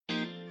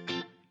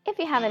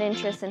you have an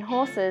interest in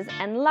horses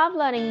and love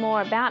learning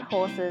more about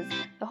horses,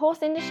 the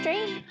horse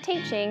industry,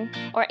 teaching,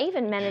 or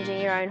even managing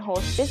your own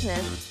horse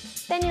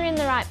business, then you're in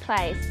the right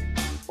place.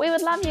 We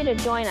would love you to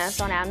join us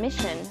on our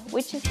mission,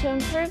 which is to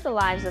improve the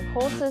lives of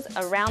horses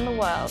around the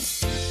world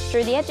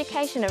through the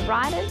education of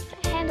riders,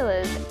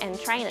 handlers, and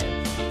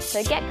trainers.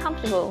 So get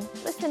comfortable,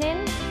 listen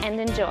in, and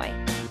enjoy.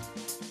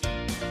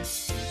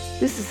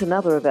 This is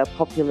another of our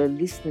popular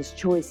Listener's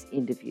Choice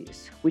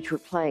interviews, which we're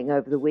playing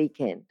over the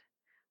weekend.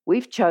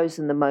 We've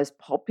chosen the most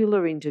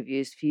popular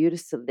interviews for you to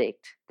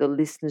select the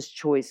Listener's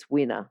Choice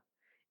winner.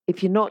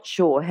 If you're not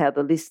sure how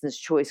the Listener's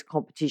Choice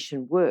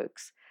competition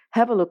works,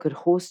 have a look at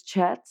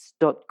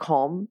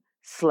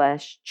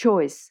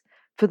horsechats.com/choice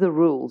for the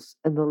rules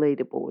and the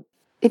leaderboard.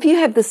 If you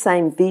have the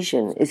same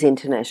vision as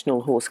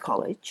International Horse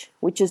College,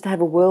 which is to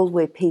have a world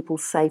where people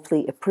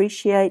safely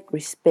appreciate,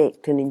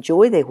 respect and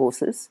enjoy their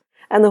horses,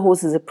 and the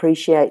horses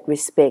appreciate,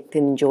 respect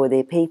and enjoy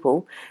their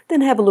people,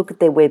 then have a look at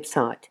their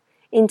website,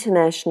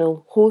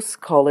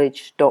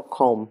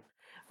 internationalhorsecollege.com,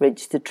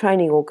 registered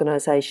training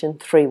organisation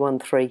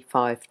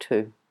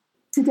 31352.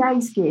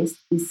 Today's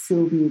guest is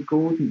Sylvia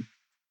Gordon.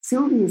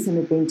 Sylvia is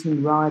an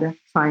eventing rider,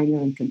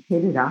 trainer and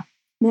competitor.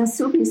 Now,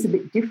 Sylvia is a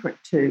bit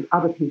different to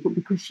other people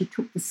because she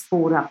took the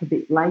sport up a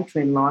bit later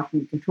in life,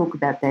 and you can talk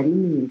about that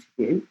in the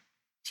interview.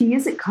 She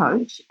is a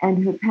coach,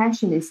 and her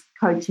passion is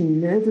coaching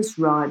nervous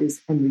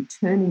riders and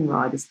returning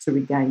riders to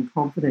regain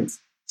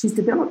confidence. She's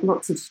developed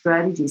lots of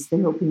strategies for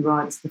helping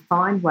riders to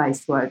find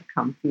ways to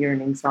overcome fear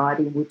and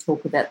anxiety, and we'll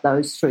talk about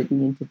those through the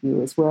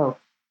interview as well.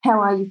 How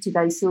are you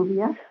today,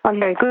 Sylvia? I'm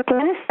very good,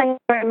 Glenys. Thank you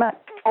very much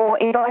for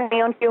inviting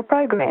me onto your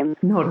program.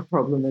 Not a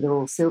problem at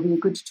all, Sylvia.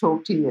 Good to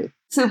talk to you.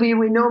 Sylvia,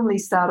 we normally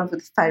start off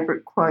with a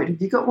favourite quote.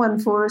 Have you got one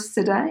for us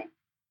today?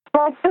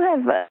 Well, I do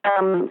have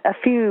a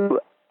few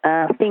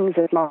things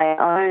of my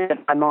own that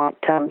I might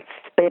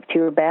speak to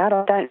you about.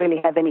 I don't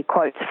really have any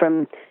quotes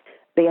from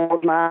the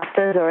old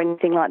masters or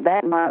anything like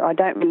that, and I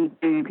don't really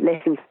do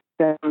lessons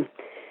from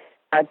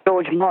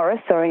George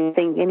Morris or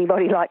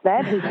anybody like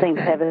that, who seems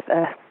to have a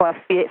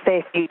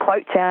fair few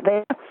quotes out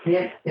there.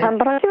 Yeah.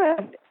 But I do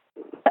have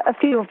a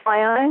few of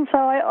my own, so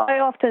I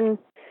often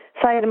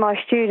say to my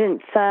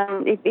students,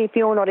 if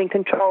you're not in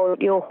control,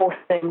 your horse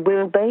then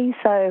will be.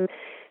 So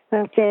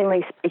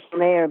generally speaking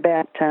there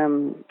about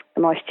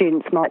my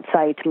students might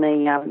say to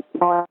me,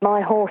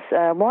 my horse,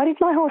 why did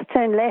my horse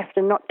turn left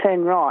and not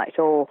turn right?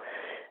 Or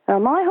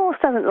my horse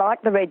doesn't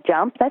like the red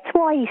jump, that's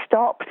why he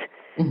stopped.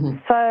 Mm-hmm.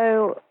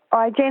 So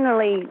I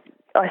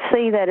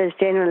see that as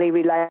generally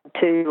related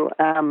to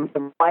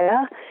the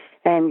rider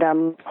and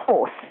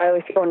horse. So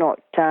if you're not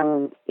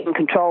in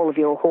control of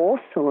your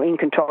horse or in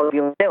control of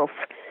yourself,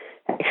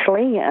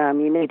 actually,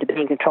 you need to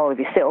be in control of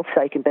yourself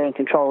so you can be in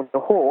control of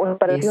your horse.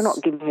 But if you're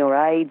not giving your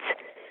aids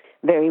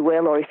very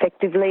well or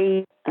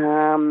effectively,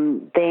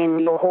 then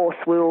your horse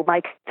will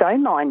make its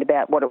own mind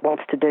about what it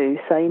wants to do.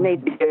 So you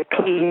need to be very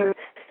clear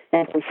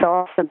and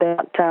concise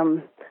about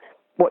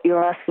what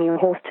you're asking your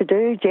horse to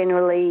do.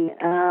 Generally,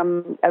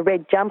 a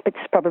red jump,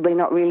 it's probably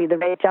not really the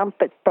red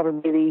jump, it's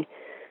probably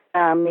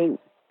the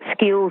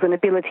skills and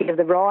ability of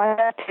the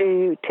rider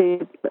to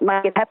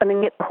make it happen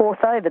and get the horse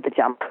over the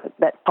jump,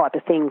 that type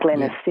of thing,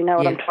 Glenys. You know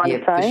what I'm trying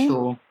to say?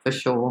 For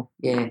sure.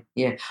 Yeah.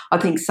 I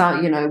think so,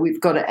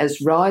 we've got to,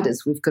 as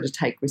riders, we've got to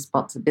take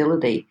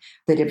responsibility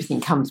that everything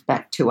comes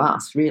back to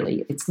us,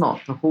 really. It's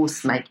not the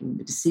horse making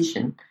the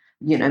decision.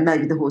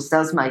 Maybe the horse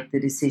does make the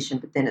decision,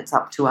 but then it's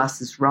up to us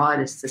as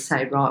riders to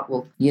say, right,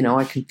 well,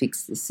 I can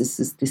fix this.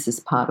 This is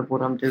part of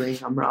what I'm doing.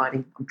 I'm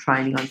riding, I'm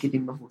training, I'm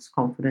giving the horse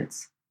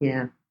confidence.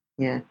 Yeah.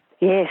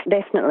 Yes,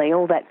 definitely,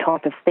 all that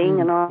type of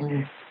thing. And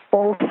I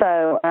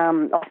also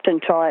often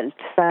try to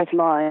say to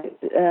my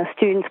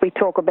students, we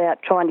talk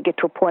about trying to get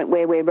to a point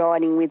where we're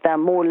riding with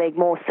more leg,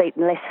 more seat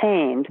and less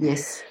hand.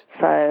 Yes.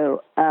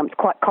 So it's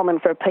quite common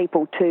for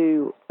people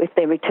to, if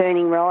they're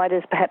returning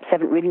riders, perhaps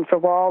haven't ridden for a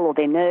while or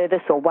they're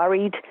nervous or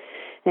worried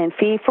and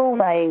fearful,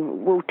 they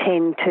will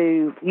tend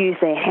to use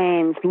their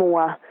hands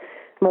more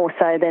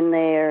so than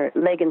their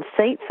leg and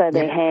seat, so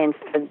their hands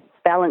for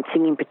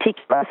balancing in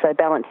particular, so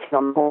balancing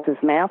on the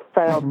horse's mouth.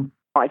 So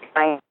my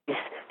training is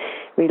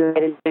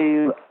related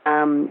to,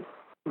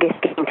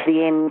 getting to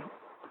the end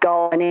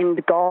goal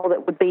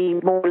that would be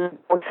more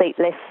seat,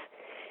 less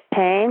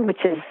hand,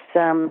 which is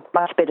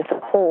much better for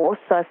the horse.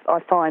 So I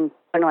find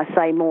when I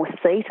say more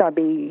seat, I'd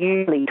be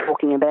usually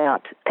talking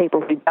about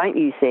people who don't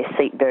use their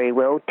seat very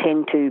well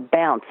tend to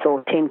bounce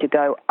or tend to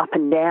go up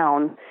and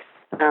down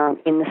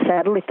in the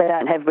saddle if they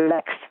don't have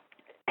relaxed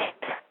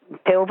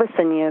pelvis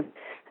and your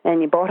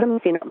bottom.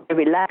 If you're not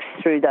relaxed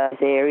through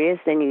those areas,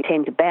 then you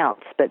tend to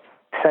bounce. But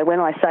so when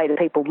I say to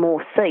people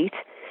more seat,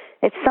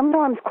 it's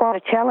sometimes quite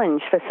a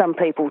challenge for some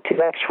people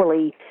to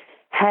actually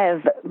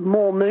have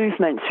more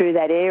movement through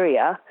that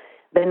area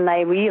than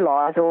they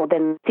realise or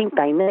than think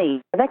they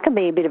need. That can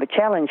be a bit of a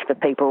challenge for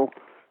people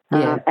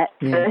at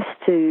first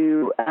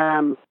to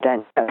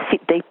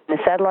sit deep in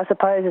the saddle, I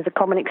suppose, is a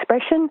common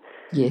expression.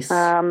 Yes,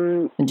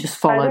 and just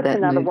follow so that's that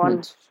another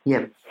movement. One.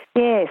 Yep.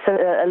 Yeah, so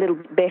a little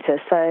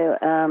better. So,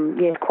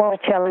 quite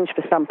a challenge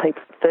for some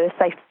people at first.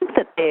 They think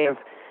that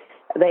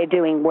they're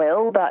doing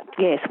well, but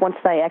yes, once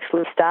they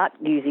actually start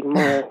using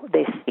more,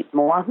 they sit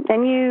more.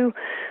 And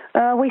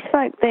we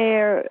spoke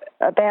there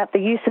about the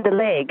use of the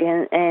leg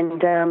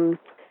and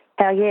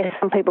how, yes,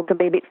 some people can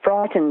be a bit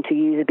frightened to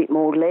use a bit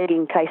more leg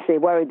in case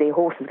they're worried their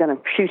horse is going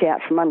to shoot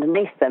out from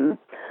underneath them.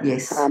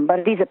 Yes. But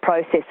it is a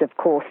process, of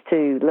course,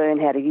 to learn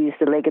how to use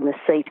the leg and the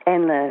seat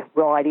and the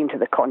ride into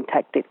the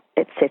contact,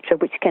 etc.,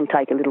 which can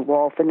take a little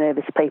while for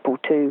nervous people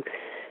to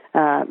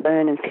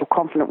learn and feel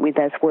confident with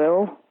as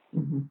well.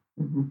 Mm-hmm.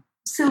 Mm-hmm.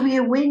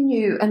 Sylvia,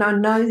 and I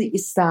know that you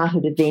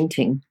started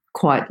eventing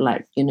quite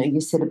late,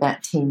 you said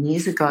about 10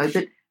 years ago,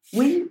 but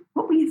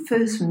what were your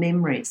first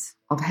memories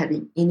of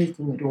having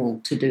anything at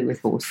all to do with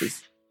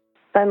horses?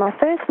 So my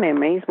first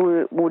memories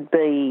would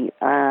be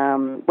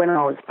when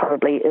I was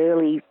probably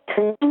early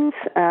teens,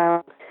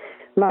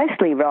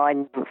 mostly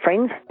riding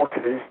friends'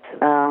 horses,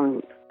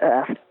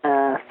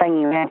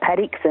 fanging around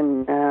paddocks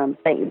and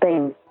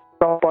being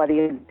rolled by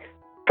the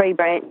tree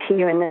branch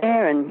here and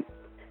there, and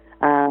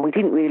we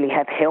didn't really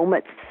have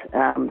helmets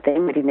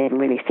then. We didn't even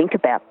really think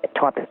about that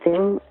type of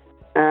thing.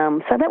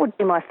 So that would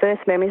be my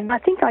first memories. And I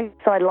think I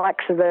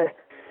liked the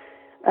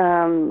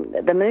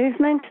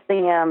movement,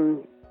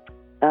 being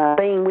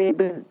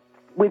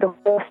with a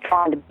horse,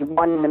 trying to be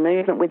one in the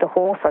movement with a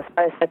horse. I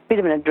suppose a bit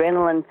of an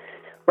adrenaline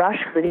rush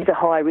because it is a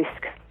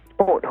high-risk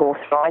sport, horse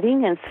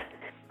riding, and it's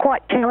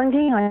quite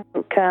challenging. I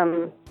think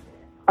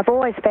I've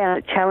always found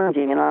it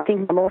challenging, and I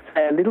think I'm also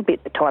a little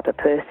bit the type of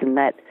person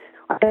that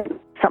I don't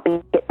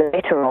something get the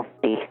better of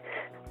me.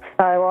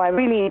 So I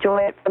really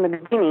enjoyed it from the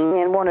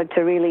beginning and wanted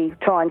to really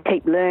try and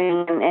keep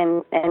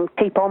learning and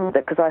keep on with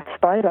it because I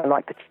suppose I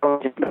like the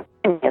challenge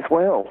as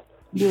well.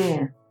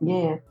 Yeah.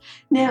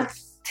 Now,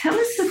 tell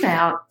us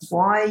about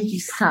why you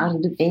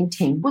started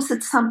eventing. Was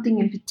it something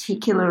in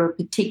particular, a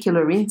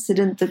particular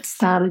incident that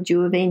started you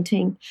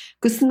eventing?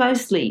 Because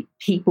mostly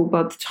people,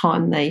 by the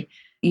time they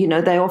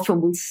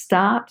often will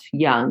start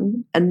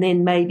young and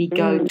then maybe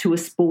go to a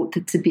sport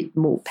that's a bit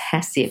more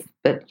passive.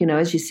 But,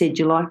 as you said,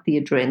 you like the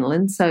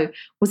adrenaline. So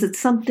was it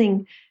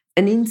an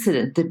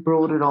incident that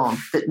brought it on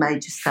that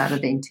made you start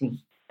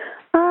eventing?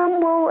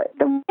 Well,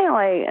 the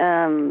way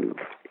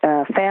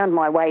I found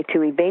my way to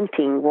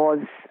eventing was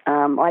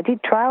I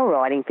did trail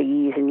riding for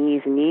years and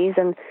years and years,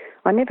 and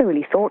I never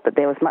really thought that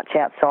there was much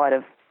outside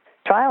of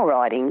trail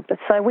riding. But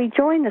so we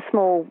joined a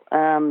small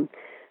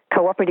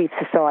cooperative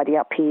society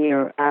up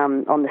here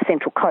on the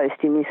Central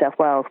Coast in New South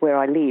Wales where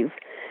I live.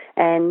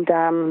 And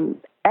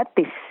at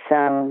this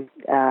farm,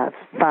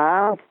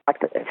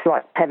 it's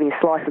like having a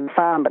slice of the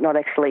farm but not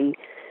actually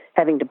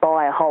having to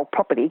buy a whole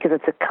property because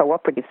it's a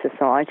cooperative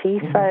society.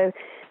 Mm-hmm. So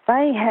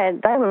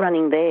they were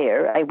running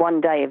there a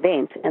one-day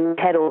event and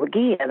they had all the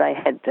gear. They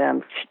had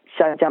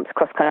show jumps,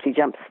 cross-country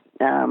jumps,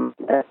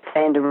 a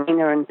sand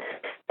arena and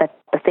that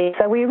thing.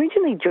 So we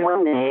originally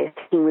joined there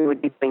thinking we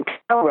would be doing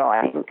trail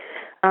riding.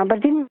 But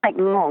it didn't take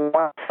long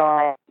once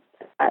our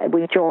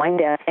family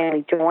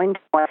joined,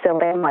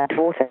 myself and my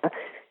daughter,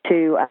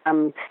 to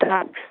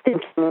start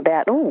thinking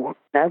about,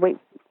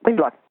 we'd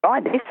like to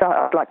ride this, so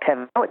I'd like to have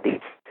a go at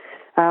this.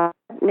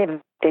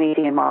 Never did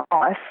anything in my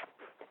life.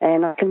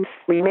 And I can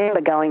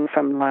remember going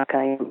from like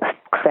a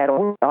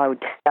saddle, I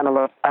would done a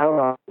lot of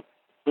trail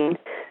riding,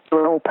 to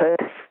an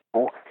all-purpose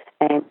saddle.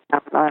 And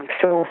I'm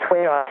sure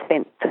I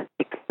spent 6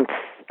 months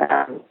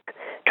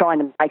trying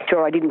to make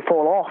sure I didn't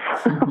fall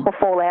off or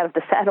fall out of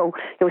the saddle.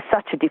 It was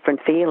such a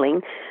different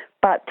feeling.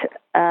 But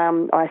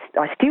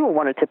I still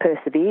wanted to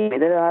persevere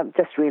with it. I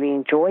just really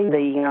enjoy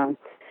the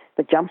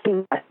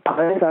jumping, I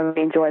suppose. I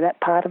really enjoy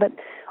that part of it.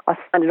 I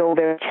find it all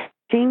very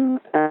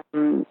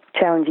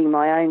challenging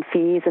my own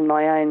fears and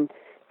my own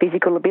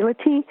physical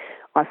ability.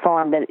 I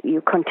find that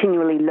you're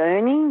continually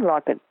learning,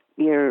 like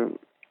you're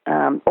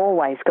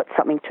always got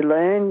something to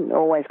learn,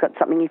 always got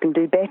something you can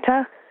do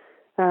better.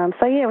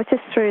 It was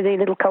just through the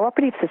little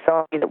cooperative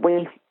society that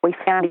we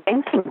found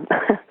eventing.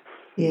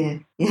 Yeah,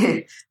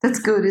 that's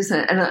good, isn't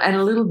it? And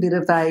a little bit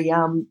of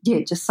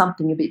just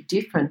something a bit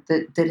different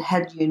that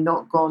had you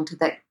not gone to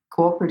that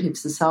cooperative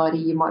society,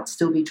 you might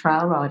still be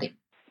trail riding.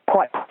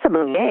 Quite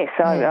possibly, yes.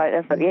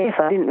 I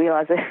didn't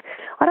realise it.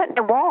 I don't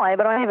know why,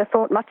 but I never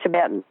thought much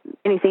about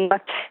anything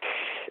much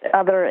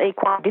other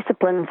equine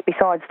disciplines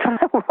besides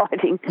trail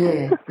riding.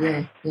 Yeah.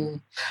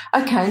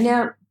 Okay,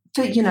 now,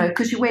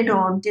 because you went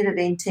on, did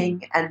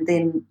eventing, and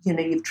then,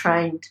 you've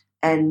trained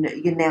and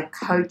you're now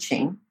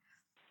coaching.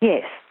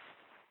 Yes.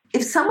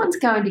 If someone's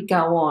going to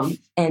go on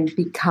and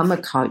become a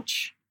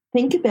coach,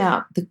 think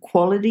about the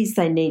qualities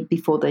they need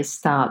before they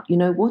start.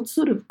 What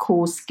sort of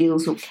core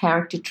skills or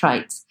character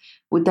traits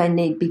would they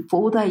need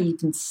before they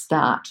even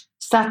start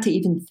to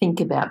even think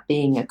about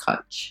being a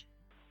coach?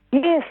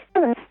 Yes,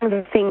 I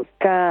think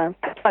I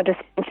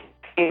just mentioned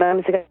a few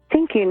moments ago, I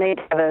think you need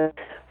to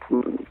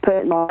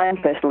have my own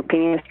personal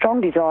opinion, a strong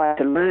desire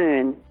to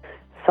learn.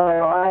 So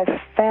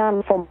I've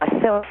found for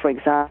myself, for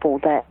example,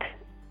 that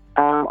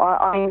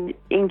I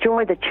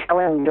enjoy the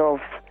challenge of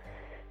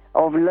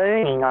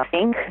learning, I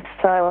think.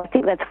 So I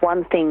think that's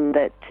one thing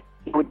that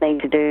you would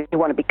need to do if you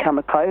want to become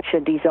a coach, a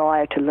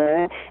desire to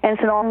learn. And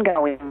it's an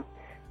ongoing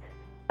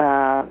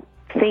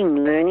thing,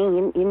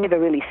 learning. You never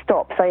really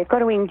stop. So you've got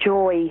to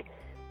enjoy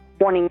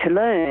wanting to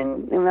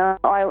learn. You know,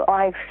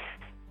 I've,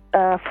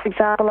 for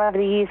example, over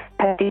the years,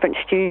 had different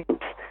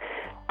students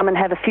come and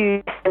have a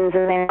few lessons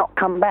and then not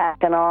come back,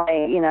 and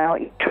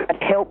I try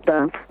to help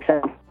them, for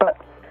example.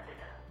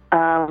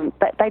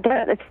 But they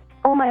don't. It's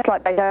almost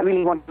like they don't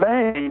really want to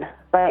learn.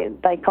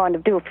 They kind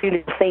of do a few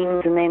little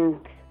things and then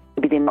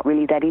maybe they're not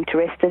really that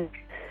interested.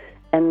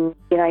 And,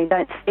 you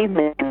don't see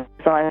them.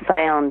 So I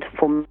found,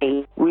 for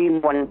me, really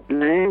wanting to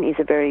learn is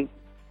a very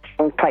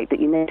strong trait that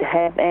you need to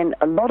have, and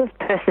a lot of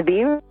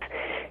perseverance,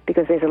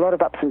 because there's a lot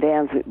of ups and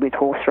downs with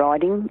horse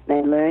riding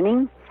and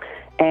learning,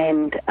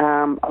 and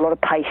a lot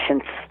of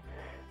patience.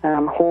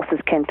 Horses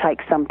can take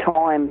some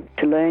time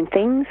to learn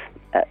things.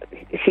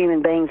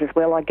 Human beings as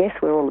well, I guess.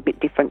 We're all a bit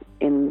different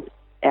in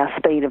our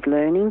speed of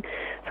learning.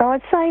 So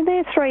I'd say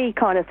there's three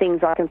kind of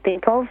things I can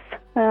think of.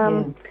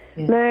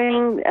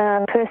 Learning,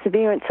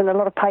 perseverance, and a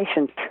lot of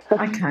patience.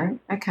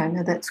 Okay,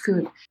 no, that's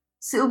good.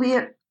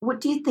 Sylvia, what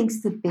do you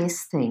think's the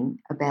best thing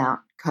about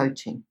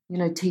coaching?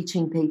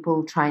 Teaching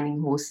people,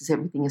 training horses,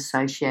 everything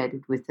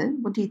associated with it.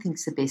 What do you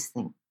think's the best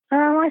thing?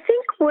 I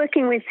think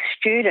working with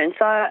students,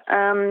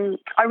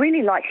 I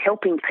really like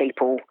helping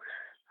people,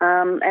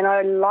 and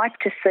I like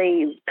to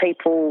see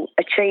people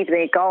achieve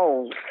their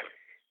goals.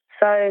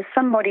 So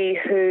somebody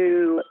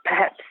who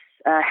perhaps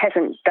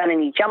hasn't done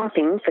any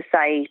jumping for,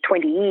 say,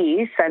 20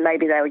 years, so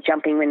maybe they were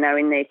jumping when they were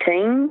in their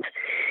teens,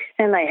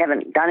 and they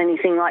haven't done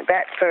anything like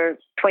that for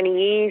 20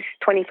 years,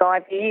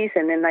 25 years,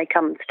 and then they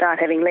come start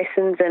having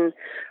lessons and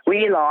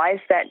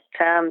realise that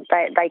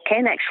they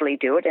can actually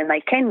do it and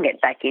they can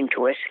get back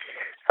into it.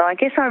 So I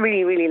guess I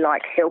really, really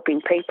like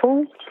helping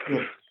people.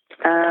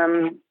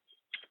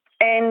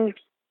 And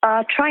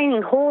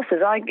training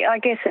horses, I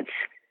guess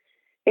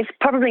it's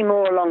probably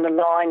more along the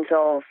lines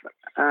of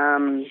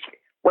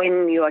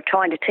when you are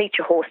trying to teach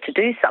a horse to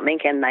do something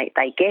and they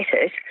get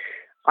it.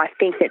 I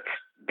think it's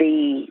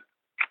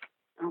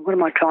what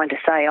am I trying to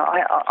say?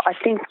 I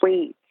think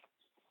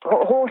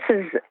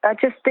horses are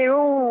they're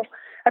all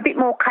a bit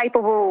more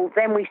capable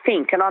than we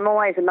think, and I'm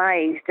always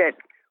amazed at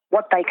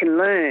what they can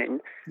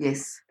learn.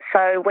 Yes.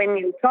 So when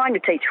you're trying to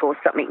teach a horse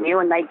something new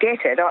and they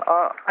get it,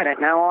 I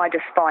don't know, I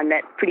just find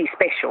that pretty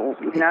special.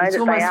 It's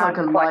almost like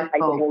a light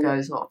bulb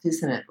goes off,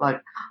 isn't it?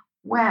 Like,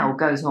 wow,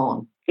 goes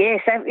on.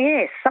 Yes,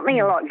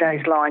 something along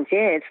those lines.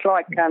 Yeah, it's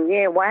like,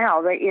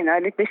 wow,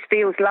 this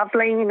feels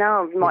lovely.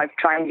 I might have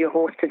trained your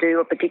horse to do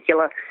a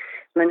particular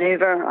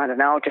manoeuvre. I don't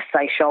know, I'll just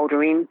say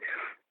shoulder in.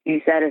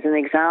 Use that as an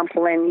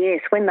example. And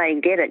yes, when they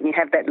get it and you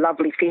have that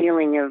lovely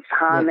feeling of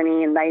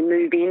harmony and they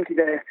move into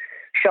the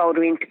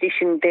shoulder in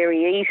position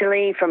very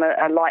easily from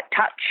a light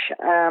touch,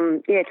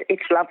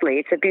 it's lovely.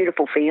 It's a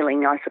beautiful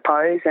feeling, I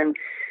suppose, and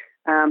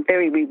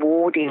very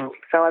rewarding.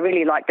 So I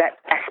really like that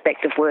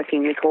aspect of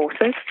working with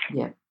horses.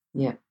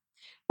 Yeah.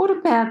 What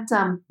about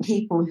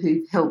people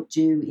who've helped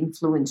you,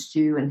 influenced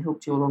you and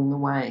helped you along the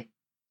way?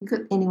 You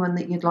got anyone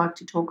that you'd like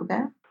to talk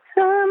about?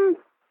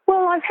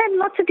 Well, I've had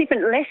lots of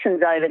different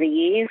lessons over the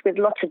years with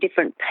lots of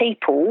different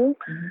people.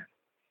 Mm-hmm.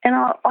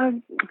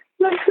 And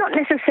it's not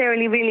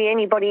necessarily really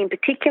anybody in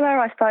particular.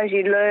 I suppose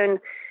you learn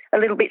a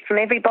little bit from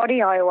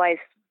everybody. I always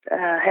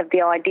have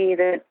the idea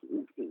that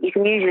you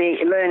can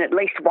usually learn at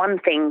least one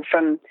thing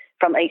from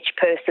each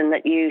person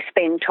that you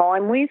spend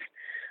time with.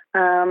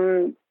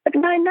 But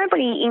no,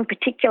 nobody in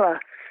particular.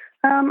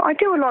 I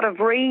do a lot of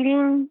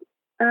reading.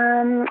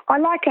 I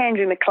like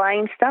Andrew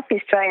McLean's stuff, the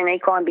Australian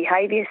Equine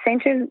Behaviour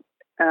Centre.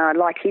 I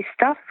like his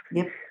stuff.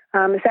 Yep.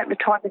 Is that the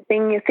type of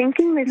thing you're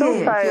thinking?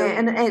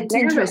 And it's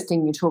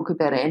interesting you talk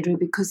about Andrew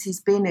because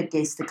he's been a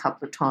guest a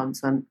couple of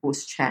times on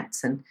Horse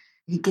Chats and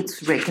he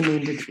gets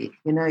recommended a bit.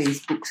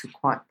 His books are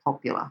quite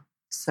popular.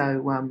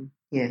 So,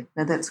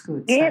 that's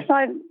good. Yes,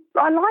 I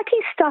like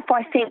his stuff,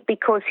 I think,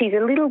 because he's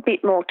a little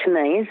bit more, to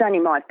me, it's only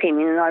my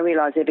opinion, and I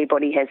realise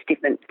everybody has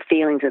different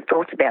feelings and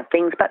thoughts about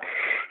things, but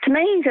to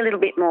me he's a little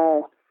bit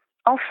more,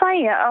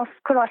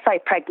 could I say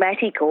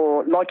pragmatic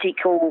or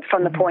logical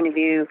from the point of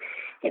view.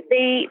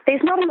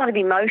 There's not a lot of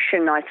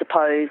emotion, I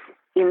suppose,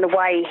 in the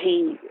way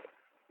he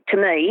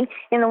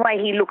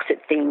looks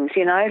at things,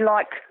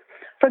 like,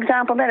 for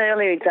example, that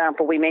earlier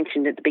example we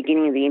mentioned at the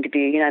beginning of the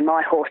interview,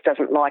 my horse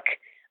doesn't like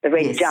the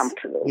red jump.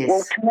 Yes.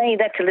 Well, to me,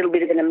 that's a little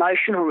bit of an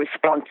emotional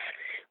response,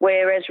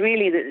 whereas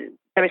really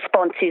the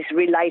response is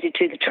related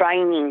to the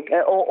training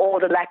or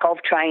the lack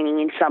of training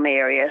in some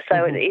areas. So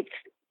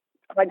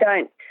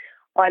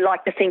I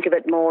like to think of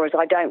it more as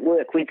I don't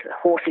work with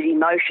horses'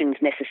 emotions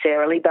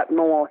necessarily, but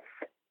more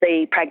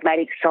the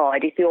pragmatic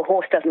side. If your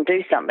horse doesn't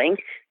do something,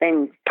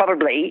 then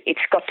probably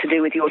it's got to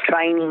do with your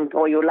training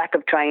or your lack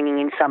of training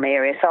in some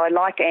area. So I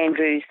like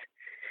Andrew's.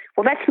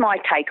 Well, that's my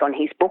take on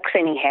his books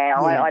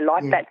anyhow. I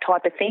like that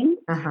type of thing.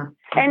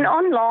 And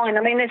online,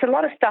 there's a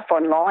lot of stuff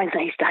online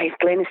these days,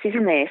 Glenys,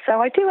 isn't there?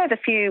 So I do have a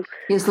few.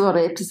 There's a lot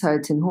of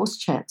episodes in Horse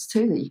Chats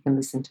too that you can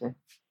listen to.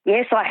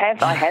 Yes, I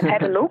have. I have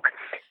had a look.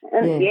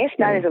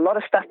 There's a lot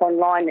of stuff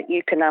online that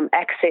you can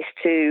access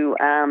to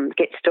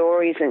get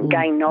stories and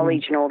gain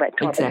knowledge and all that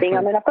type of thing.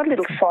 I've got a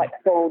little site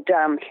called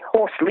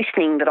Horse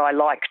Listening that I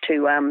like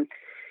to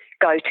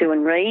go to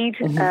and read.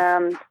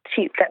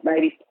 That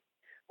lady,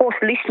 horse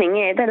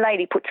listening, the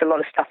lady puts a lot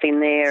of stuff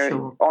in there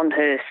on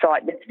her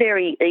site that's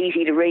very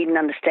easy to read and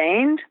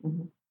understand.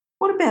 Mm-hmm.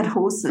 What about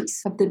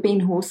horses? Have there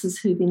been horses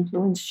who've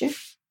influenced you?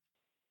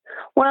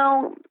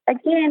 Well,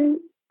 again,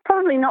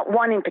 probably not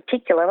one in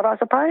particular, but I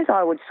suppose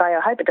I would say, I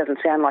hope it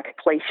doesn't sound like a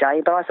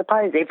cliche, but I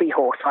suppose every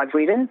horse I've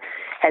ridden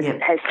has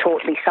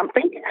taught me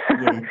something,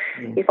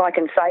 if I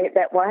can say it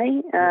that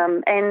way.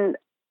 And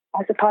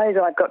I suppose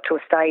I've got to a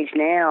stage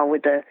now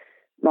with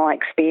my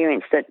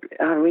experience that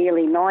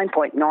really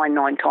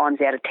 9.99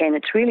 times out of 10,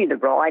 it's really the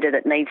rider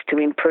that needs to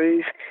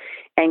improve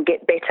and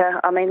get better.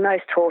 I mean,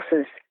 most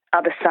horses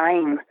are the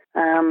same.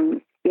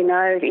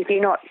 If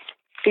you're not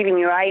giving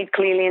your aid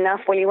clearly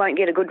enough, well, you won't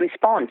get a good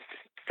response,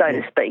 so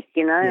to speak,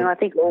 And I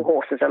think all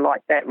horses are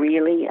like that,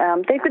 really.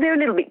 They're a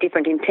little bit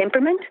different in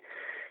temperament,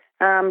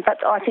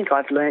 but I think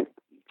I've learnt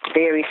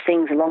various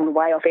things along the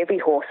way off every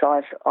horse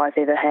I've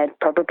ever had,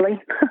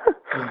 probably.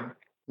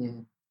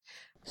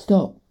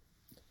 Stop.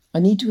 I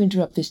need to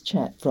interrupt this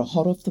chat for a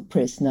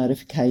hot-off-the-press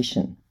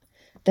notification.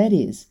 That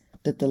is,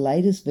 that the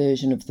latest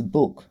version of the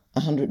book,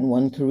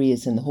 101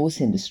 Careers in the Horse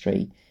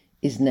Industry,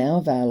 is now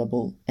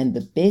available, and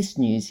the best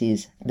news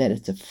is that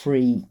it's a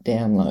free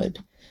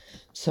download.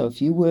 So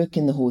if you work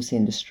in the horse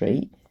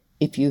industry,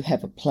 if you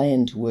have a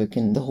plan to work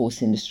in the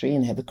horse industry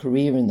and have a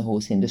career in the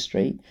horse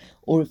industry,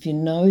 or if you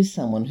know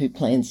someone who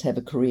plans to have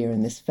a career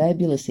in this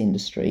fabulous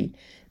industry,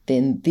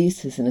 then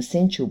this is an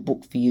essential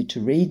book for you to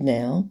read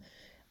now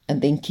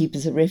and then keep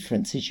as a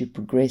reference as you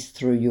progress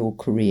through your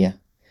career.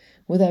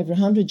 With over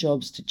 100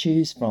 jobs to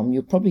choose from,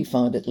 you'll probably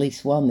find at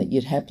least one that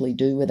you'd happily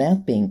do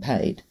without being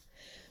paid.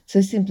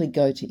 So simply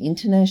go to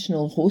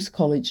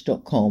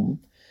internationalhorsecollege.com,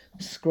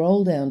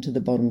 scroll down to the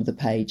bottom of the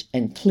page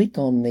and click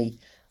on the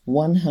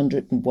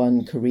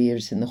 101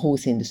 Careers in the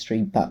Horse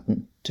Industry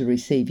button to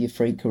receive your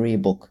free career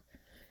book.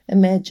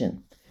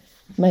 Imagine,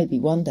 maybe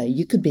one day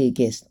you could be a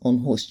guest on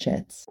Horse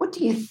Chats. What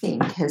do you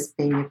think has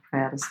been your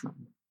proudest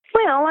moment?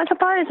 Well, I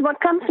suppose what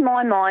comes to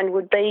my mind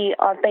would be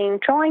I've been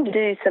trying to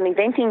do some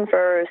eventing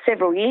for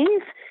several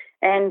years,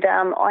 and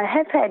I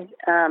have had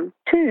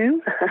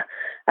two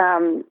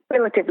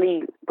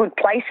relatively good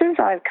places.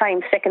 I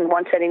came second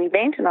once at an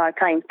event and I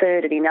came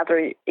third at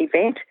another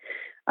event.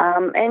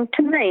 And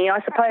to me,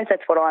 I suppose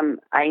that's what I'm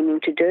aiming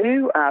to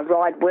do,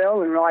 ride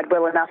well and ride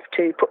well enough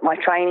to put my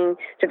training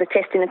to the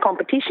test in a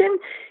competition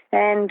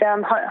and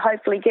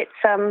hopefully get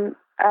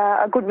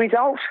a good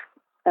result.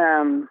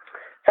 So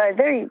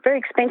very, very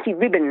expensive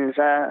ribbons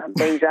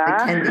these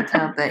are. They can be,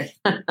 can't they?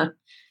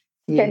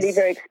 Can be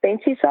very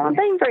expensive. So I'm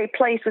being very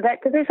pleased with that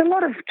because there's a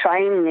lot of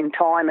training and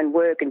time and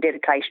work and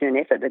dedication and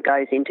effort that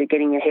goes into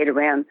getting your head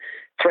around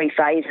three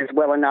phases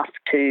well enough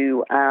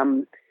to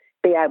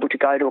be able to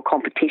go to a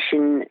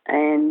competition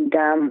and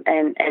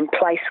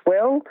place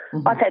well.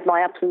 Mm-hmm. I've had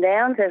my ups and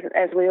downs,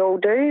 as we all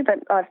do,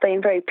 but I've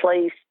been very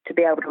pleased to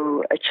be able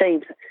to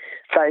achieve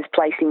those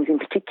placings in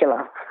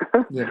particular.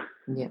 Yeah.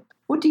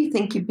 What do you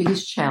think your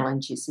biggest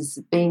challenge is? Has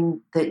it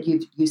been that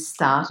you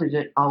started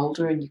it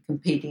older and you're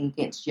competing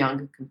against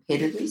younger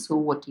competitors, or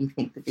what do you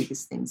think the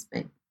biggest thing's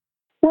been?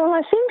 Well,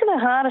 I think the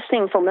hardest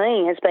thing for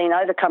me has been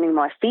overcoming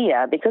my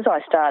fear because I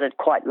started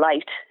quite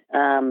late.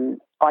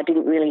 I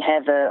didn't really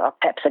have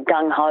perhaps a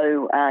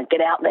gung-ho,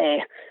 get out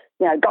there,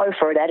 go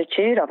for it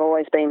attitude. I've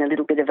always been a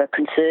little bit of a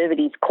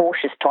conservative,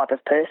 cautious type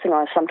of person.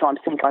 I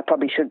sometimes think I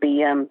probably should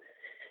be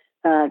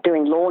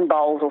doing lawn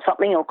bowls or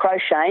something, or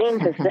crocheting,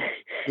 because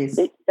yes.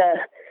 It's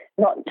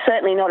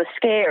certainly not as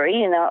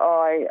scary. And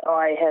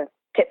I have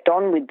kept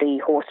on with the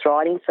horse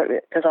riding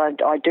because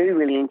I do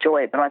really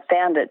enjoy it, but I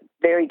found it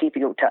very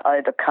difficult to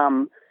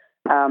overcome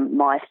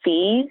my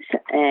fears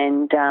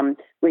and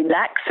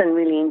relax and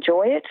really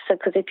enjoy it. So,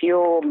 because if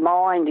your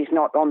mind is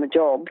not on the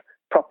job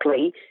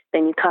properly,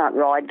 then you can't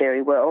ride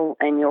very well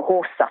and your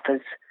horse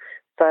suffers.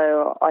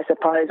 So I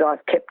suppose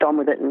I've kept on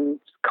with it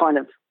and kind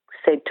of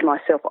said to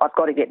myself, I've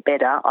got to get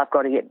better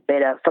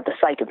for the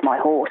sake of my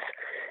horse,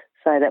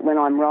 so that when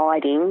I'm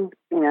riding,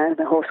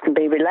 the horse can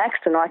be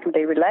relaxed and I can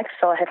be relaxed.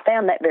 So I have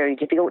found that very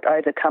difficult,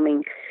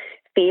 overcoming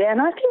fear.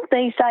 And I think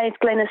these days,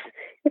 Glenys,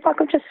 if I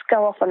could just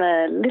go off on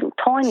a little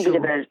tiny bit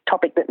of a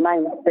topic that may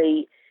not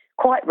be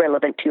quite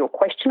relevant to your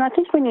question. I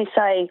think when you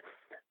say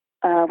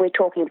we're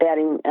talking about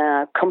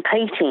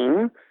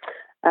competing,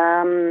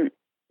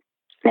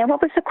 now,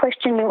 what was the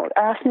question you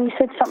asked me? You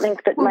said something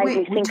that made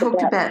me think about... We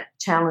talked about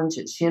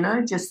challenges,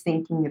 just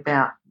thinking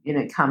about,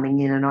 coming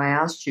in, and I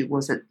asked you,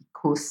 was it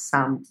because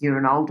you're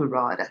an older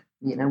rider,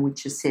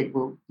 which you said,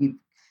 well,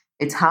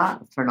 it's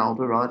hard for an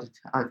older rider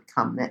to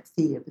overcome that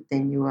fear, but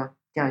then you are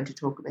going to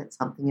talk about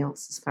something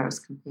else as far as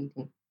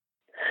competing.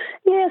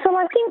 Yeah, so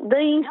I think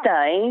these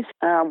days,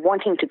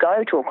 wanting to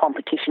go to a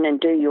competition and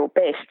do your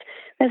best,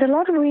 there's a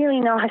lot of really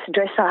nice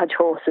dressage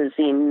horses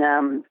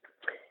in...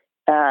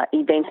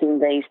 eventing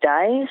these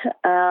days,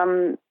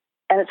 and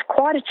it's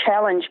quite a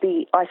challenge.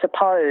 I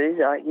suppose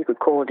you could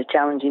call it a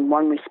challenge in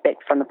one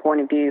respect from the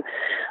point of view.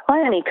 I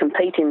only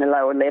compete in the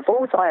lower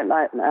levels.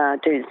 I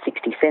do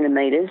 60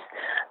 centimetres,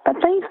 but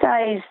these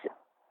days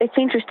it's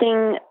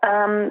interesting.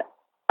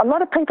 a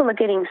lot of people are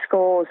getting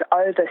scores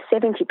over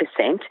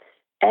 70%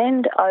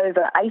 and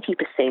over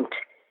 80%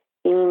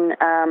 in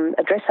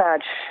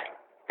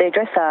their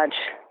dressage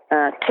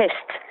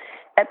test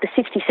at the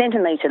 60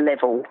 centimetre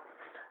level.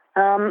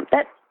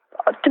 That,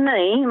 to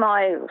me,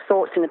 my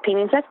thoughts and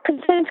opinions, that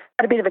presents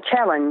quite a bit of a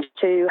challenge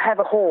to have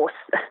a horse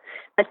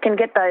that can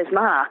get those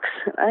marks.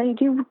 Do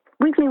you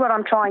with me what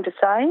I'm trying to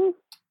say?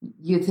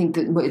 You think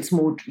that it's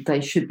more,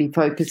 they should be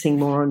focusing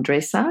more on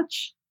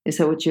dressage? Is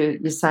that what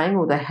you're saying,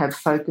 or they have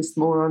focused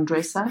more on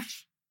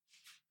dressage?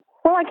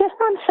 Well, I guess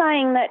I'm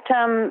saying that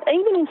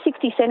even in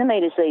 60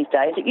 centimetres these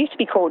days, it used to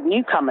be called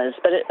newcomers,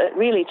 but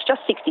really it's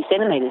just 60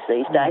 centimetres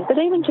these days. But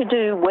even to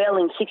do well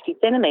in 60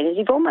 centimetres,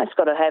 you've almost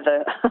got to have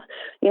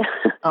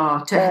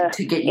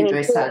to get your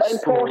dressage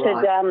score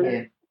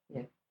right.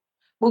 Yeah.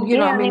 Well,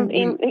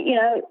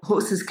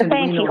 horses can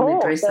win on their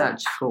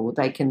dressage score.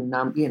 They can,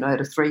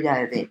 at a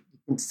 3-day event, you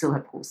can still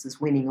have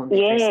horses winning on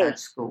their dressage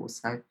score.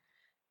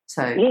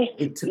 So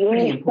it's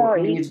pretty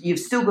important. I mean, you've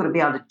still got to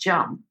be able to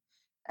jump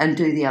and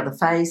do the other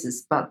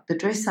phases, but the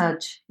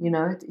dressage,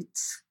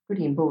 it's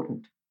pretty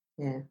important.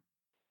 Yeah.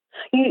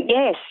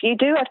 Yes, you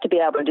do have to be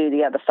able to do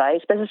the other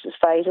phases,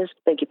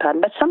 beg your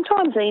pardon. But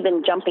sometimes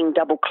even jumping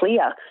double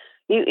clear,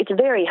 it's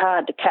very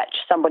hard to catch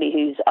somebody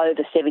who's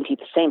over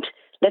 70%,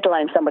 let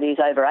alone somebody who's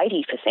over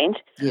 80%.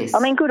 Yes. I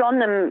mean, good on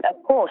them,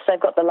 of course. They've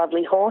got the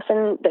lovely horse,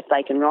 and if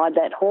they can ride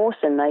that horse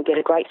and they get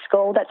a great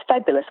score, that's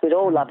fabulous. We'd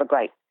all love a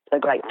great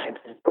but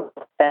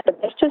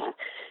it's just,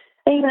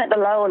 even at the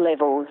lower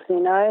levels,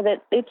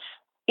 that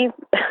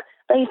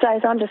these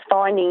days I'm just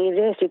finding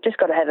you've just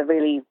got to have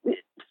you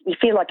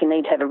feel like you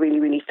need to have a really,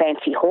 really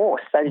fancy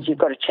horse so that you've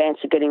got a chance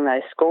of getting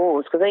those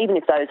scores. Because even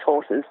if those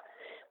horses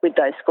with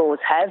those scores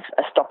have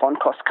a stop on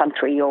cross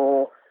country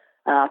or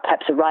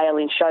perhaps a rail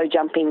in show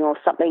jumping or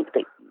something,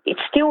 it's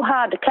still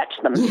hard to catch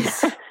them,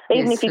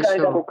 even if you go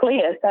double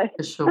clear.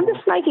 So I'm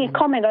just making a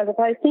comment, I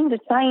suppose things are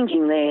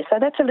changing there. So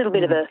that's a little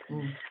bit of a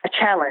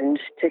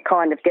challenge to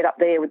kind of get up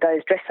there with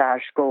those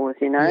dressage scores,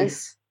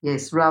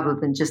 Yes, rather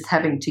than just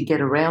having to get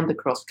around the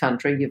cross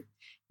country,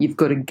 you've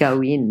got to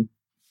go in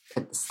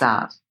at the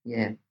start.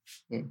 Yeah.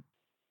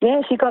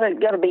 Yes, you've got to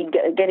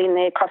get in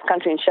there, cross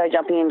country and show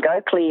jumping and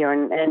go clear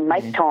and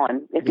make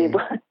time if you've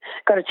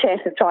got a chance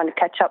of trying to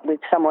catch up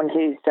with someone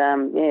who's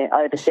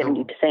over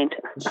 70%.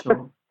 For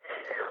sure.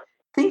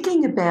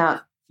 Thinking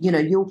about,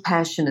 your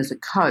passion as a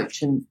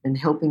coach and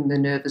helping the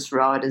nervous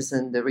riders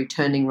and the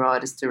returning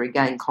riders to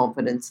regain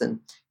confidence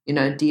and,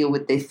 deal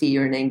with their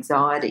fear and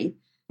anxiety,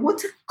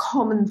 what's a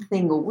common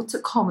thing or what's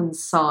a common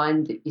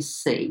sign that you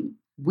see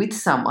with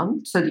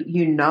someone so that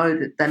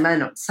that they may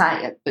not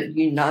say it, but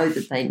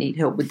that they need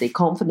help with their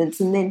confidence?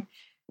 And then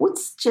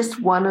what's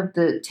just one of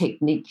the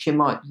techniques you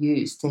might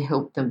use to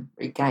help them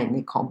regain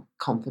their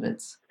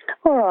confidence?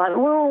 All right.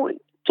 Well,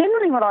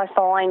 generally what I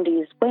find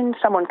is when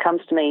someone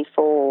comes to me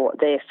for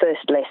their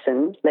first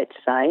lesson, let's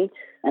say,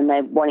 and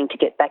they're wanting to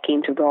get back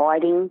into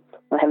riding,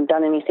 or haven't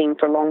done anything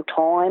for a long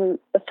time,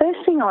 the first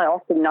thing I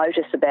often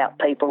notice about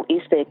people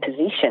is their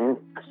position.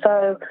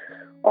 So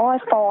I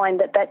find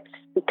that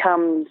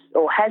becomes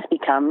or has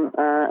become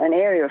an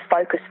area of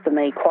focus for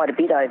me quite a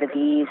bit over the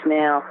years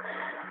now.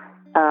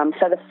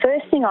 So the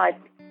first thing I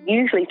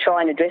usually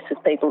try and address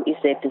with people is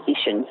their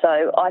position.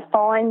 So I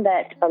find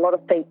that a lot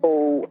of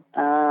people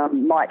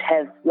might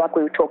have, like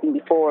we were talking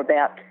before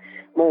about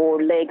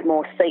more leg,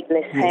 more seat,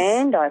 less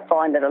hand. I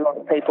find that a lot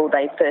of people,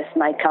 they first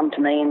may come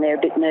to me and they're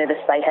a bit nervous.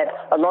 They have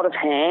a lot of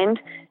hand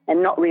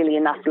and not really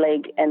enough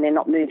leg, and they're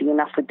not moving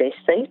enough with their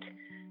seat.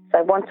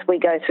 So once we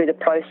go through the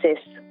process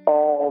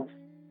of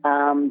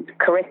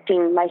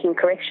making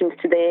corrections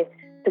to their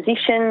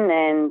position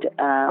and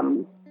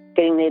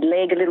getting their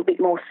leg a little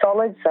bit more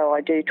solid, so I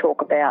do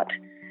talk about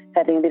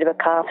having a bit of a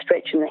calf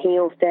stretch and the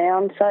heels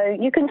down. So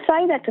you can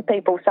say that to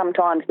people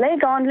sometimes,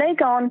 leg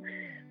on,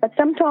 but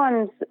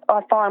sometimes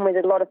I find with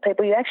a lot of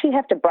people you actually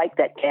have to break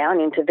that down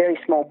into very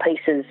small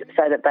pieces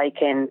so that they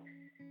can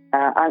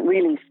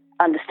really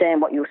understand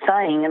what you're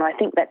saying. And I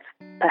think that's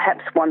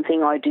perhaps one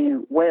thing I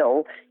do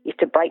well is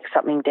to break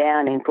something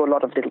down into a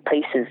lot of little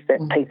pieces that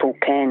people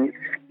can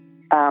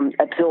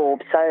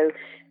absorb. So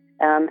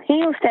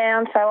heels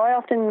down, so I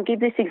often give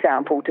this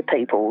example to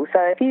people. So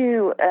if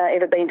you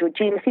ever been to a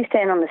gym, if you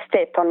stand on the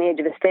edge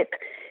of a step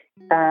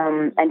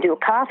and do a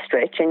calf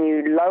stretch and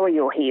you lower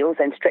your heels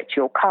and stretch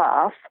your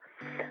calf,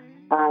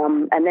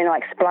 and then I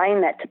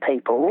explain that to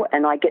people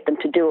and I get them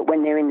to do it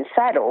when they're in the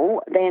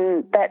saddle,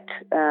 then that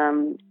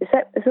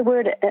is the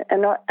word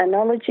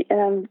analogy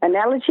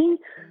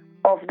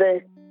of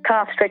the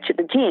calf stretch at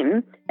the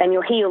gym and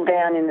your heel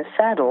down in the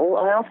saddle.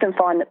 I often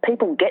find that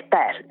people get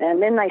that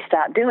and then they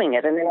start doing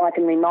it, and then I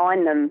can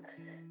remind them,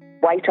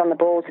 weight on the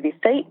balls of your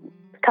feet,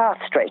 calf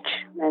stretch,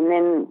 and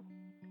then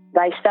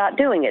they start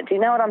doing it. Do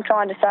you know what I'm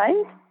trying to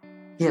say?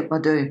 Yep, I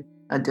do.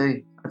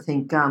 I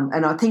think,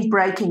 and I think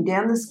breaking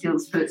down the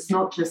skills, but it's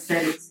not just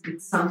that.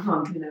 It's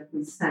sometimes,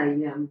 we say,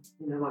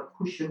 like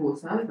push your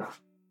horse over.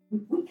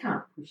 We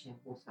can't push our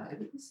horse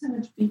over. It's so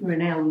much bigger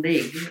in our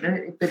leg,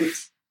 but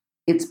it's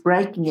it's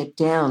breaking it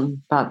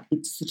down, but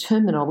it's the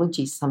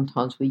terminology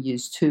sometimes we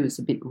use too is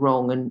a bit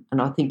wrong.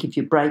 And I think if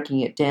you're breaking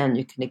it down,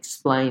 you can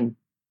explain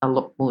a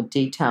lot more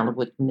detail of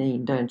what you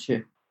mean, don't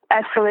you?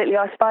 Absolutely.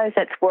 I suppose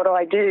that's what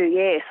I do,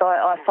 yes.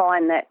 I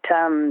find that,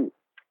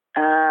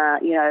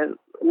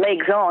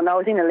 legs on. I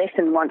was in a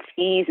lesson once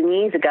years and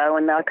years ago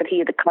and I could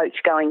hear the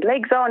coach going,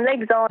 legs on,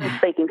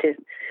 speaking to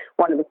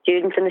one of the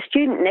students. And the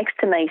student next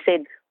to me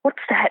said,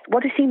 what's that?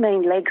 What does he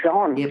mean, legs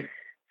on? Yep.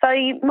 So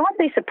you might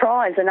be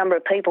surprised the number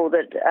of people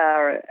that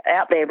are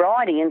out there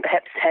riding and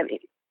perhaps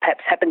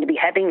happen to be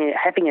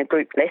having a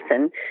group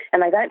lesson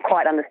and they don't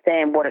quite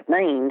understand what it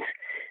means.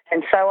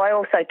 And so I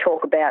also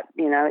talk about,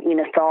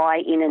 inner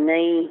thigh, inner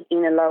knee,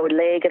 inner lower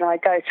leg, and I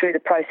go through the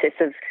process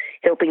of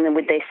helping them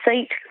with their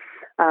seat,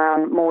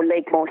 more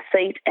leg, more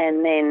seat,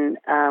 and then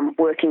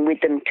working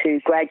with them to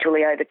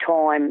gradually over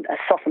time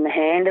soften the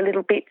hand a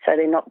little bit so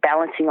they're not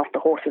balancing off the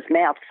horse's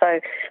mouth.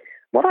 So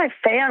what I've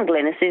found,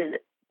 Glenys, is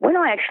when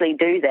I actually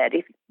do that,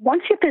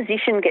 once your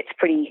position gets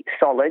pretty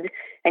solid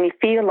and you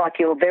feel like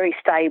you're very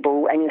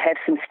stable and you have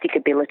some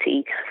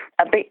stickability,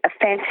 a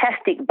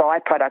fantastic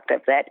byproduct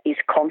of that is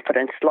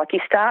confidence. Like you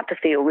start to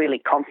feel really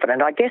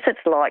confident. I guess it's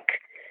like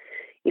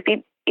if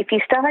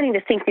you're starting to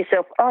think to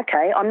yourself,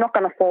 okay, I'm not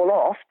going to fall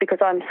off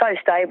because I'm so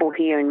stable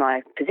here in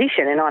my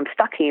position and I'm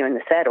stuck here in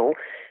the saddle,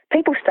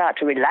 people start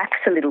to relax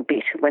a little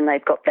bit when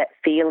they've got that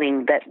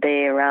feeling that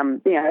they're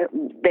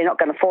not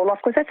going to fall off,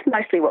 because that's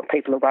mostly what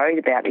people are worried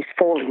about is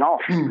falling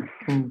off.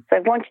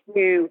 So once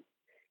you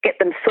get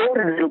them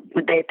sorted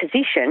with their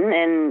position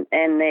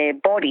and their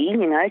body,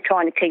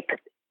 trying to keep,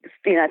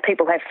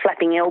 people have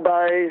flapping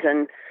elbows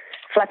and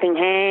flapping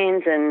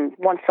hands, and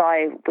once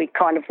we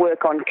kind of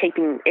work on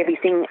keeping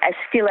everything as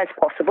still as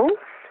possible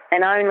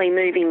and only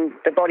moving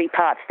the body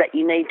parts that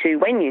you need to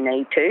when you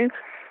need to,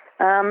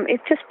 it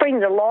just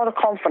brings a lot of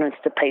confidence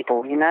to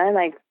people,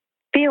 They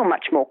feel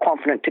much more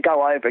confident to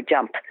go over a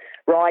jump,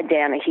 ride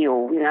down a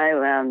hill,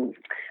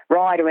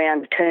 ride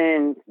around a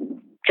turn,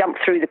 jump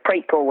through the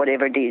creek or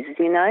whatever it is,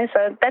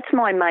 So that's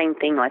my main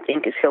thing, I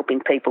think, is helping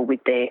people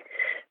with their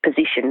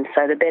position.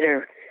 So the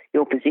better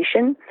your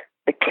position,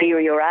 the clearer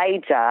your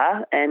aids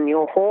are, and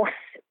your horse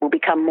will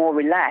become more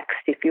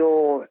relaxed if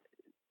you're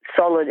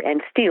solid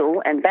and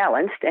still and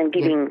balanced and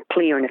giving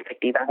clear and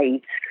effective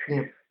aids.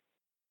 Yeah.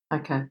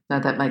 Okay. No,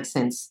 that makes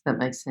sense.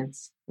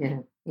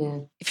 Yeah.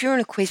 If you're an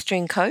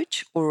equestrian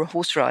coach or a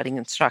horse riding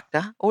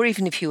instructor, or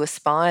even if you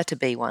aspire to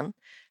be one,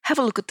 have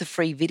a look at the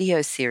free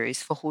video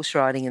series for horse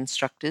riding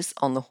instructors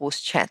on the Horse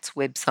Chats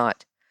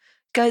website.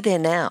 Go there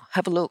now.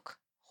 Have a look.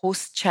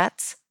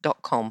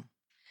 horsechats.com.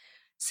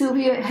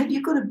 Sylvia, have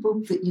you got a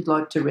book that you'd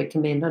like to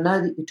recommend? I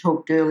know that you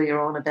talked earlier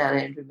on about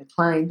Andrew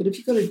McLean, but have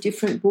you got a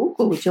different book,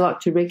 or would you like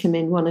to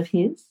recommend one of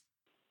his?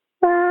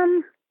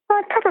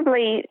 I'd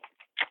probably...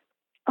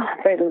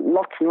 I've read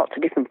lots and lots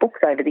of different books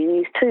over the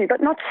years too,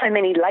 but not so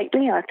many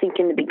lately. I think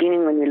in the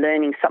beginning when you're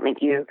learning something,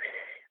 you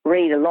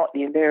read a lot.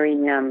 You're very,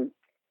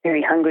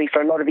 very hungry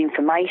for a lot of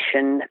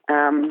information.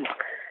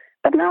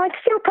 But no, I'd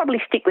still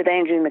probably stick with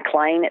Andrew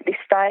McLean at this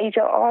stage.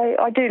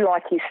 I do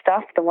like his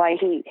stuff, the way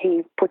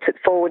he puts it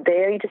forward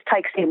there. He just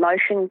takes the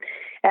emotion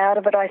out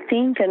of it, I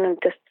think, and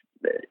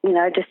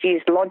just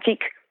use logic.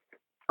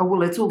 Oh,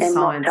 well, it's all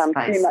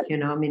science-based,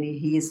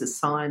 he is a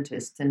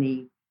scientist and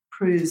he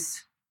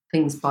proves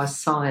things by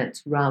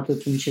science rather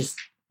than just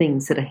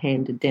things that are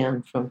handed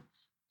down from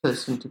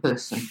person to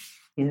person.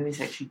 He's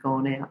actually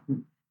gone out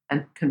and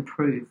can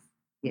prove,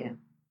 yeah.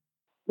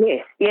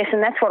 Yes,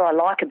 and that's what I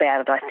like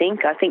about it, I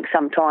think. I think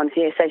sometimes,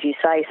 yes, as you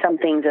say, some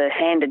things are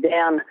handed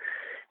down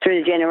through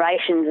the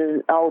generations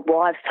as old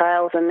wives'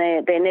 tales and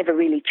they're never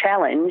really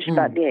challenged.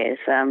 But, yes,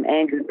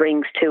 Andrew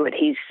brings to it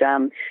his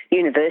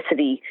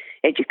university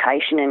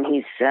education and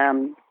his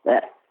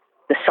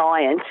the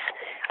science.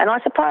 And I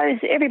suppose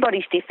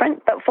everybody's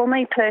different, but for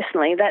me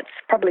personally, that's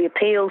probably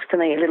appeals to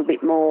me a little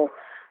bit more,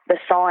 the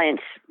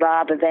science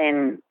rather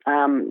than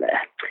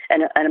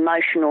an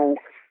emotional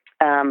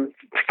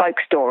folk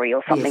story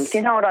or something. Yes. Do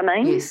you know what I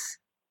mean? Yes.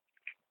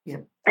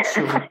 Yeah,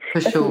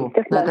 for sure.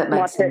 Just that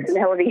makes sense.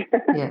 Personality.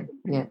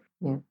 Yeah.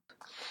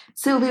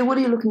 Sylvia, what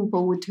are you looking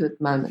forward to at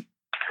the moment?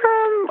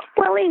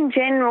 Well, in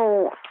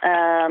general,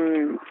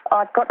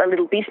 I've got a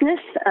little business.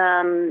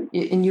 And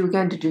you were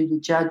going to do your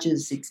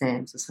judges'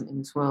 exams or something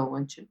as well,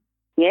 weren't you?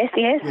 Yes.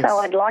 So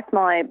I'd like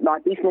my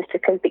business to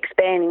keep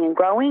expanding and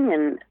growing,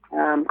 and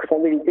because I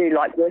really do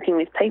like working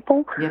with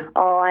people. Yeah.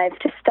 I've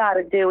just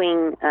started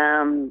doing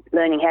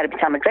learning how to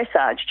become a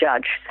dressage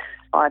judge.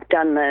 I've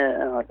done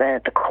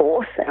the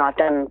course and I've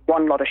done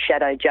one lot of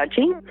shadow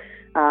judging.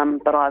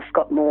 But I've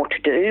got more to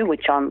do,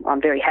 which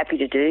I'm very happy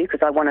to do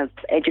because I want to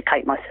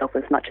educate myself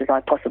as much as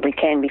I possibly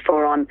can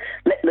before I'm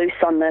let loose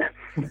on the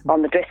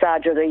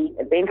dressage or the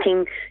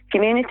eventing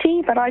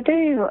community. But I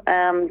do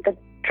the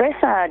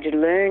dressage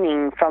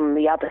learning from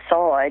the other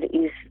side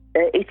is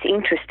it's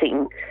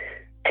interesting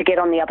to get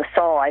on the other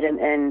side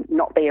and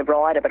not be a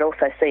rider, but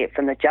also see it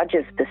from the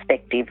judge's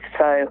perspective.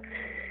 So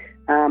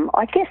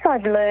I guess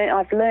I've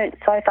learnt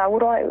so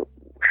far.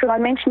 Should I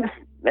mention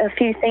a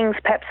few things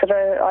perhaps that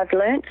I've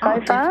learnt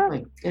so far?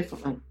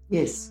 Definitely,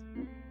 Yes.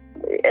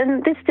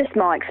 And this is just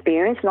my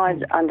experience, and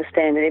I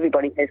understand that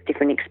everybody has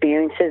different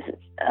experiences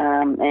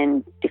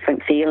and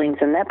different feelings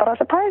and that. But I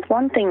suppose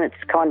one thing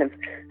that's kind of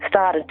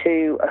started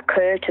to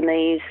occur to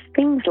me is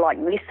things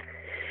like this.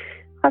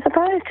 I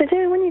suppose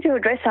when you do a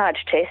dressage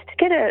test, to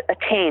get a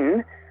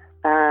 10,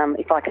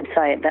 if I can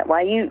say it that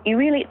way, you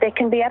really, there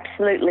can be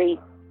absolutely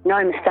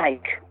no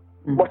mistake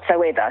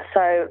whatsoever.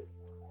 So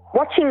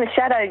watching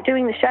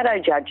doing the shadow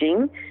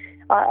judging,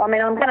 I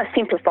mean, I'm going to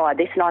simplify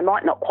this, and I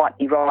might not quite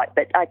be right,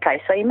 but okay,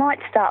 so you might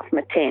start from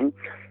a 10.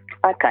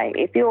 Okay,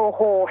 if your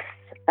horse,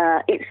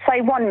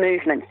 say one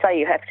movement, say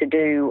you have to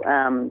do,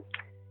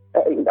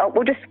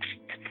 we'll just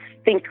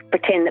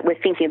pretend that we're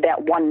thinking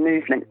about one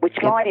movement,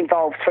 which might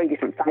involve 3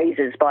 different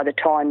phases by the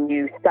time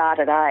you start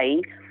at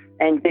A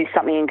and do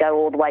something and go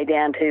all the way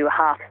down to a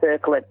half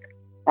circle at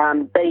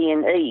B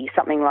and E,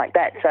 something like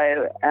that.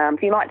 So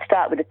you might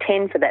start with a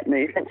 10 for that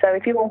movement. So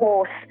if your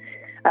horse,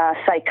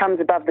 say, comes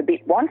above the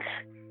bit once,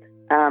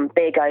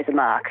 there goes a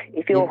mark.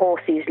 If your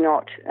horse is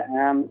not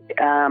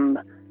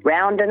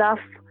round enough,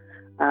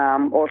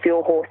 or if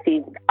your horse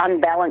is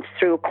unbalanced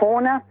through a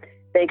corner,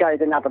 there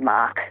goes another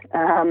mark.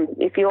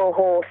 If your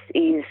horse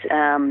is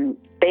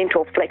bent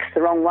or flexed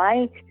the wrong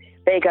way,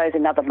 there goes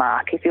another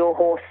mark. If your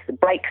horse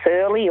breaks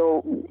early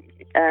or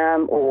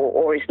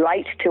is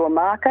late to a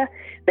marker,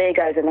 there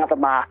goes another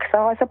mark.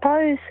 So I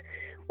suppose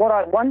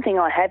one thing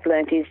I have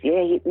learnt is,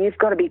 you've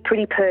got to be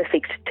pretty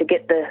perfect to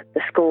get the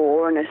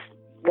score, and if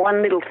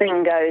one little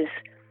thing goes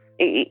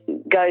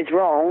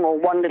wrong or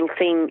one little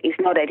thing is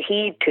not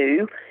adhered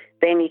to,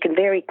 then you can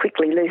very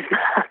quickly lose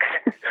marks.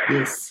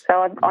 Yes.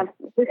 So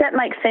does that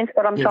make sense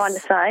what I'm trying to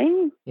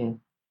say? Yeah,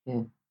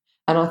 yeah.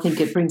 And I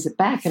think it brings it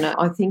back. And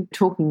I think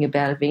talking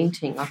about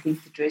eventing, I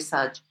think the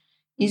dressage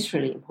is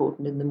really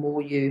important. And the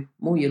more you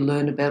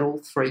learn about all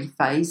 3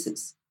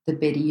 phases, the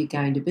better you're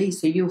going to be.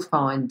 So you'll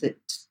find that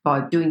by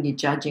doing your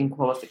judging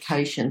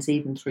qualifications,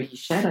 even through your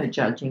shadow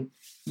judging,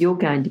 you're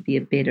going to be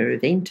a better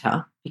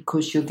eventer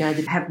because you're going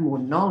to have more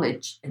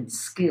knowledge and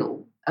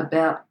skill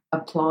about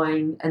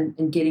applying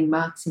and getting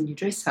marks in your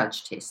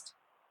dressage test.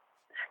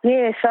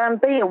 Yes,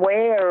 be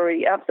aware.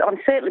 I'm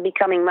certainly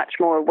becoming much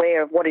more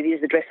aware of what it is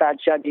the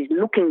dressage judge is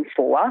looking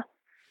for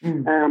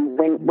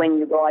when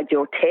you ride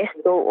your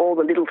test, all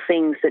the little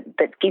things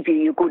that give you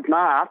your good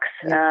marks.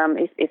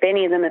 If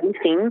any of them are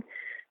missing,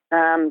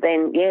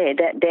 then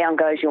down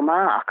goes your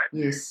mark.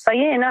 Yes. So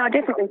I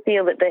definitely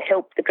feel that the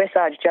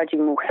dressage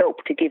judging will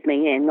help to give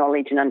me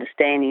knowledge and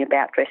understanding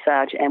about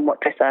dressage and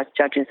what dressage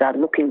judges are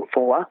looking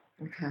for.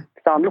 Okay.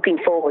 So I'm looking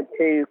forward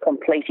to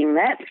completing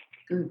that.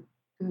 Good.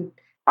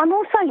 I'm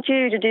also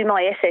due to do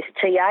my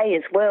SSTA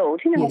as well.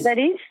 Do you know what that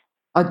is?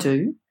 I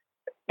do.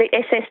 The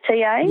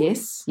SSTA?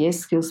 Yes,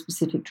 Skill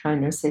Specific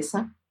Trainer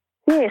Assessor.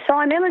 Yeah, so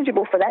I'm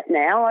eligible for that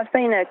now. I've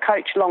been a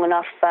coach long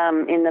enough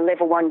in the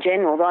Level 1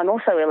 General that I'm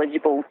also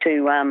eligible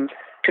to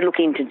look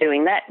into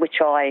doing that,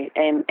 which I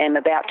am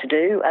about to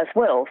do as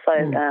well. So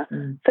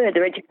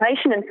further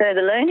education and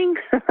further learning.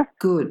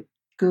 Good.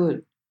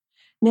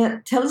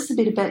 Now, tell us a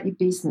bit about your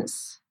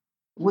business.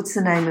 What's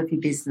the name of your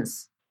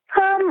business?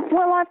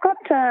 Well, I've got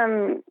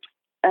a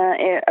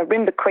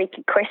Rimba Creek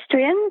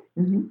Equestrian.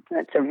 Mm-hmm.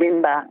 That's a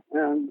Rimba.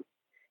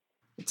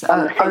 It's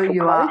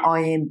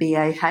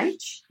OURIMBAH,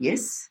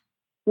 yes.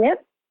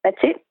 Yep,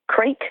 that's it.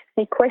 Creek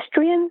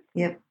Equestrian.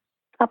 Yep.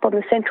 Up on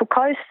the Central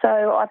Coast.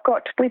 So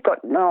we've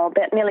got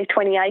about nearly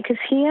 20 acres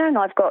here, and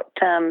I've got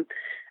a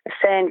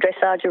sand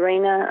dressage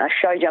arena, a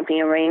show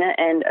jumping arena,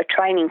 and a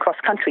training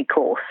cross-country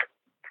course.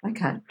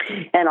 Okay.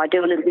 And I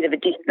do a little bit of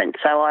adjustment.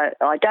 So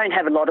I don't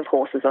have a lot of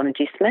horses on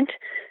adjustment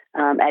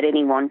at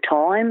any one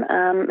time.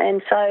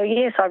 And so,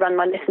 yes, I run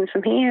my lessons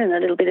from here and a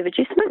little bit of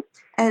adjustment.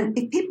 And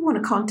if people want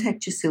to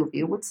contact you,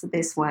 Sylvia, what's the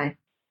best way?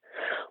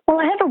 Well,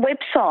 I have a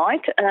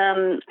website,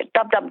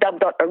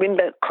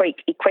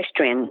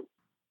 www.arimbacreekequestrian.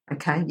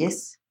 Okay,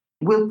 yes.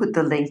 We'll put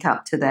the link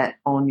up to that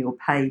on your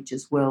page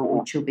as well,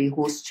 which will be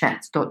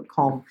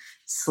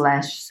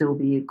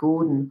horsechats.com/Sylvia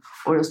Gordon,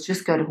 or else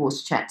just go to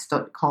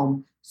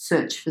horsechats.com,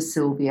 search for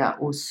Sylvia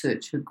or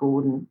search for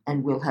Gordon,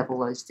 and we'll have all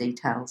those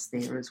details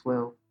there as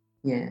well.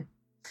 Yeah.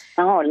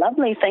 Oh,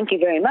 lovely. Thank you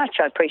very much.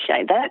 I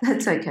appreciate that.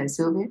 That's okay,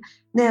 Sylvia.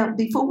 Now,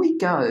 before we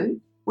go,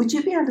 would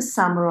you be able to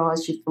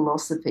summarise your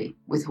philosophy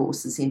with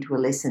horses into a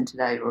lesson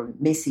today or a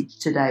message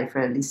today for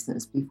our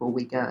listeners before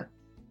we go?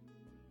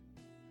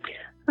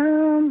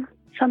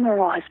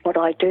 Summarise what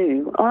I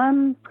do.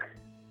 I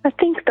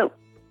think that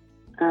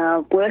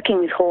working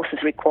with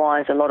horses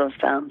requires a lot of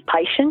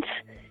patience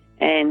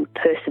and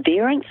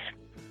perseverance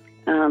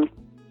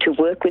to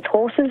work with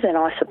horses, and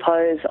I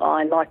suppose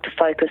I like to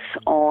focus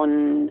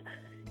on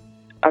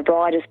a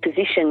rider's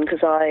position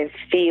because I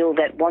feel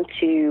that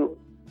once you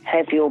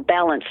have your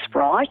balance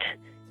right,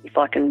 if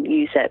I can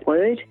use that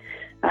word,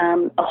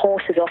 a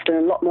horse is often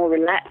a lot more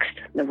relaxed.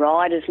 The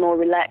rider's more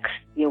relaxed.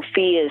 Your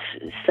fears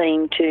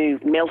seem to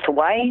melt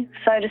away,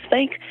 so to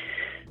speak.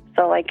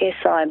 So I guess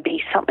I'd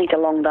be something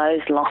along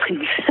those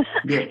lines.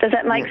 Yeah, does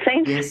that make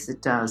sense? Yes,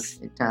 it does.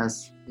 It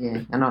does,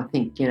 yeah. And I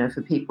think,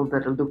 for people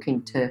that are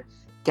looking to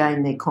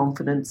gain their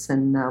confidence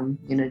and,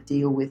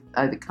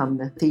 overcome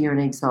the fear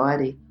and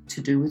anxiety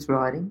to do with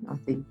riding. I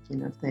think,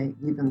 if they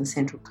live on the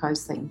Central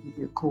Coast, they can give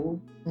you a call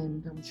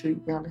and I'm sure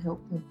you'll be able to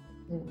help them.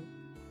 Yeah.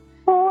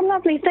 Oh,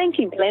 lovely. Thank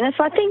you, Glenys.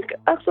 I think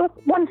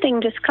one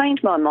thing just came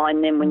to my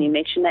mind then when you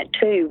mentioned that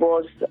too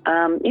was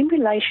in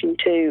relation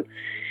to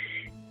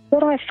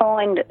what I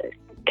find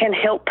can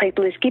help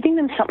people is giving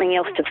them something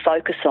else to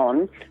focus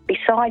on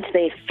besides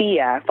their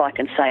fear, if I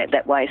can say it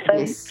that way. So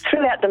Yes.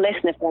 Throughout the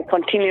lesson, if I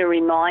continue to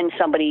remind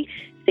somebody,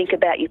 think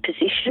about your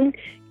position,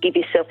 give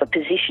yourself a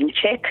position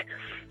check,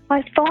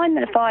 I find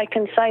that if I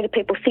can say to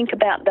people, think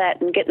about that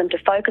and get them to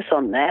focus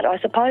on that, I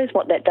suppose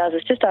what that does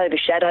is just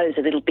overshadows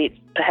a little bit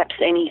perhaps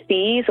any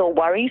fears or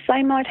worries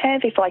they might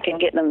have if I can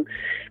get them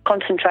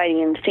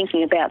concentrating and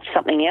thinking about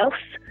something else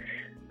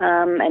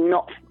and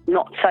not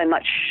so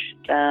much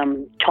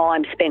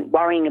time spent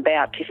worrying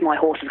about if my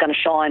horse is going to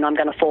shine, I'm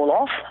going to fall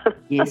off.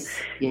 Yes.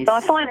 So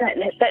I find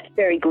that's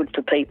very good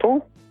for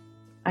people.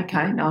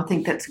 Okay, no, I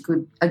think that's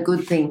a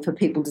good thing for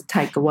people to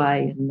take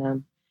away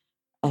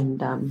and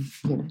turn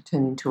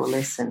into a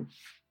lesson.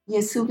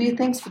 Yeah, Sylvia,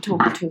 thanks for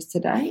talking to us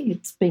today.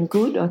 It's been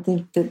good. I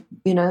think that,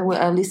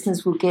 our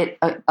listeners will get,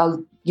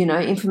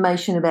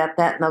 information about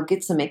that and they'll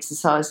get some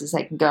exercises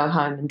they can go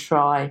home and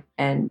try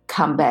and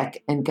come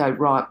back and go,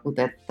 right, well,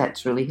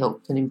 that's really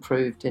helped and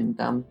improved and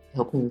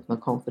helping with my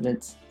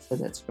confidence. So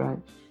that's great.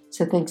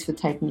 So thanks for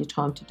taking your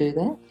time to do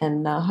that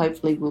and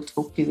hopefully we'll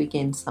talk to you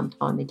again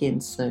sometime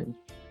again soon.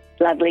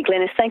 Lovely,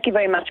 Glenys. Thank you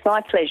very much.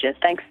 My pleasure.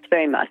 Thanks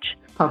very much.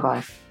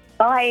 Bye-bye.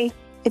 Bye.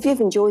 If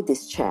you've enjoyed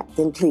this chat,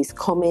 then please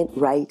comment,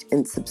 rate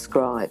and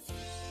subscribe.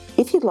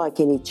 If you'd like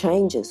any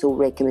changes or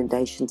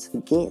recommendations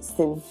for guests,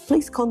 then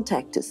please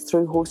contact us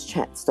through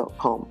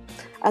horsechats.com.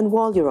 And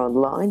while you're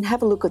online,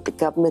 have a look at the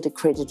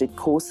government-accredited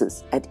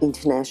courses at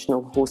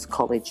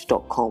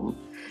internationalhorsecollege.com.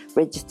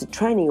 Registered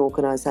Training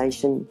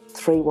Organisation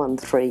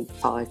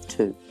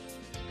 31352.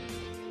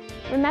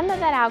 Remember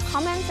that our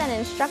comments and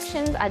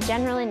instructions are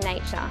general in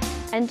nature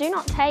and do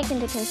not take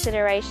into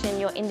consideration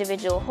your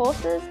individual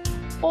horses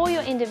or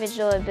your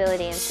individual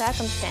ability and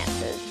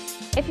circumstances.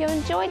 If you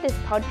enjoyed this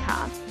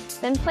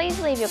podcast, then please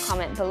leave your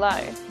comment below.